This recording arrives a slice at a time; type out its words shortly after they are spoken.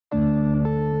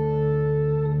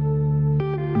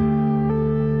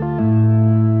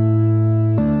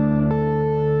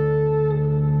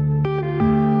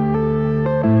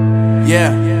Yeah.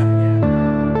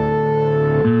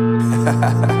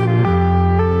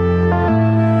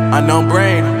 Unknown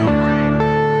Brain,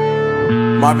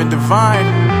 Marvin Divine.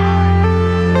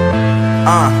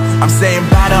 I'm saying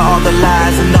bye to all the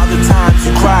lies and all the times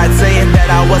you cried, saying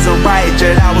that I wasn't right,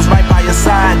 yet I was right by your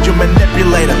side. You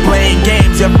manipulator, playing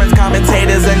games, your friends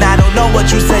commentators, and I don't know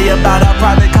what you say about our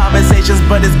private conversations,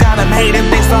 but it's got them hating.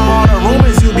 Thanks to all the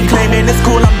rumors you be claiming. It's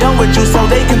cool, I'm done with you, so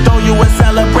they can throw you a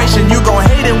celebration. You gon'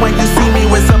 hate it when you see me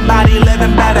with somebody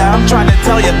living better. I'm trying to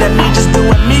tell you that me just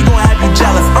doing me gon' have you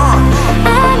jealous.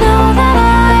 I know that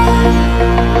I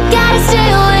gotta stay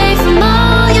away from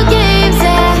all your games,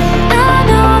 yeah. I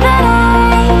know that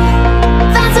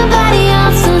I found somebody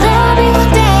else to love me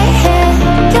one day, yeah.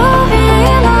 You'll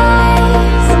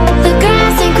realize the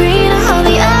grass ain't greener on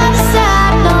the other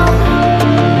side, no.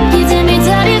 You did me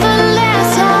dirty for the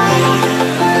last time,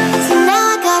 so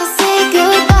now I gotta say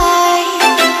goodbye.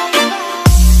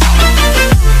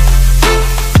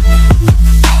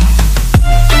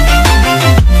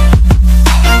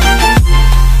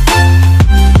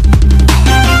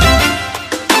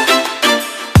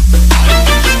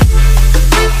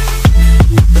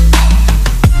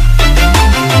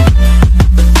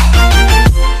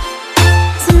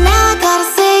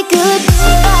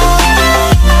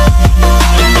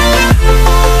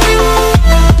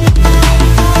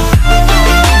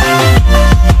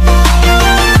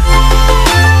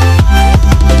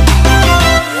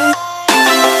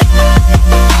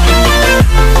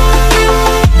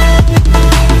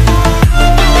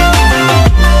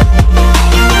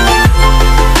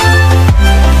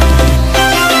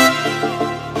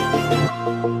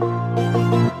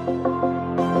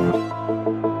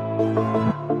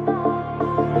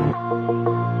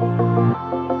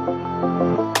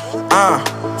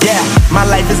 Yeah, my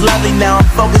life is lovely now, I'm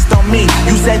focused on me.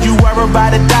 You said you were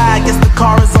about to die, I guess the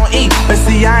car is on E. But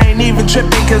see, I ain't even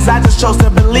tripping, cause I just chose to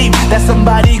believe that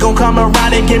somebody gon' come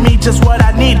around and give me just what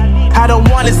I need. I don't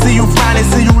wanna see you frowning,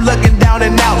 see you looking down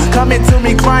and out, coming to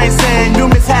me crying, saying you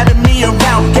miss having me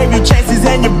around. Gave you chances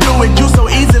and you blew it, you so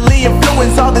easily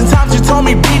influenced. All the times you told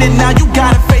me beat it, now you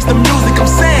gotta face the music. I'm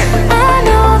saying I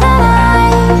know that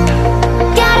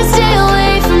I gotta stay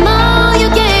away from all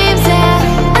your games, yeah.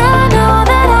 I know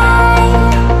that I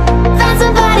found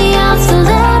somebody else to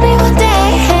love me one day,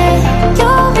 yeah.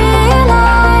 You'll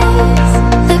realize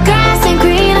the grass ain't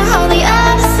greener on the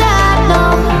other side, no.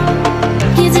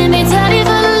 You did me dirty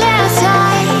for the last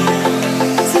time,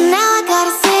 so now I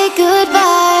gotta say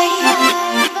goodbye.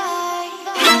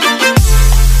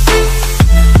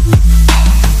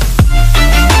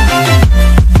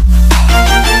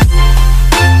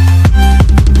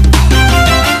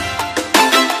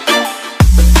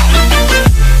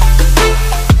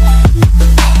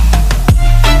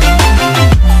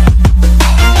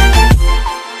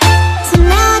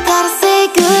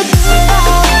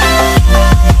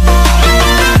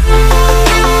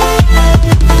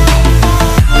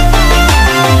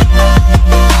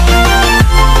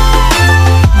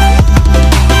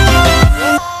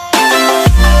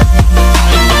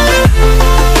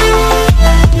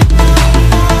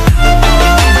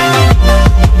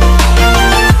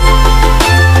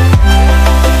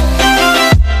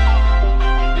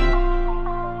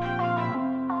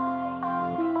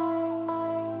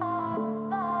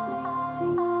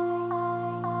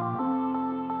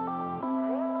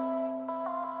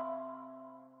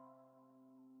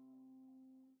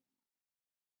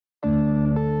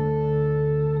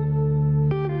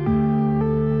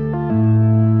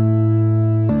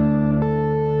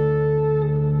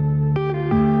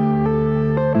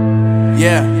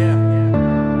 yeah.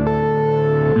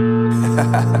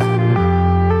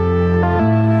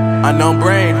 Unknown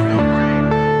Brain,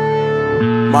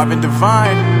 Marvin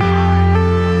Divine.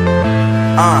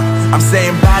 I'm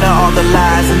saying bye to all the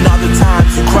lies and all the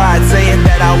times you cried, saying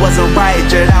that I wasn't right,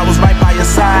 yet I was right by your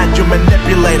side. You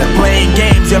manipulator, playing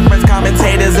games, your friends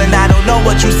commentators, and I don't know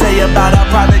what you say about our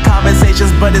private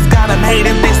conversations, but it's got them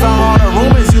hating. Thanks to all the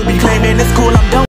rumors you be claiming. It's cool, I'm done.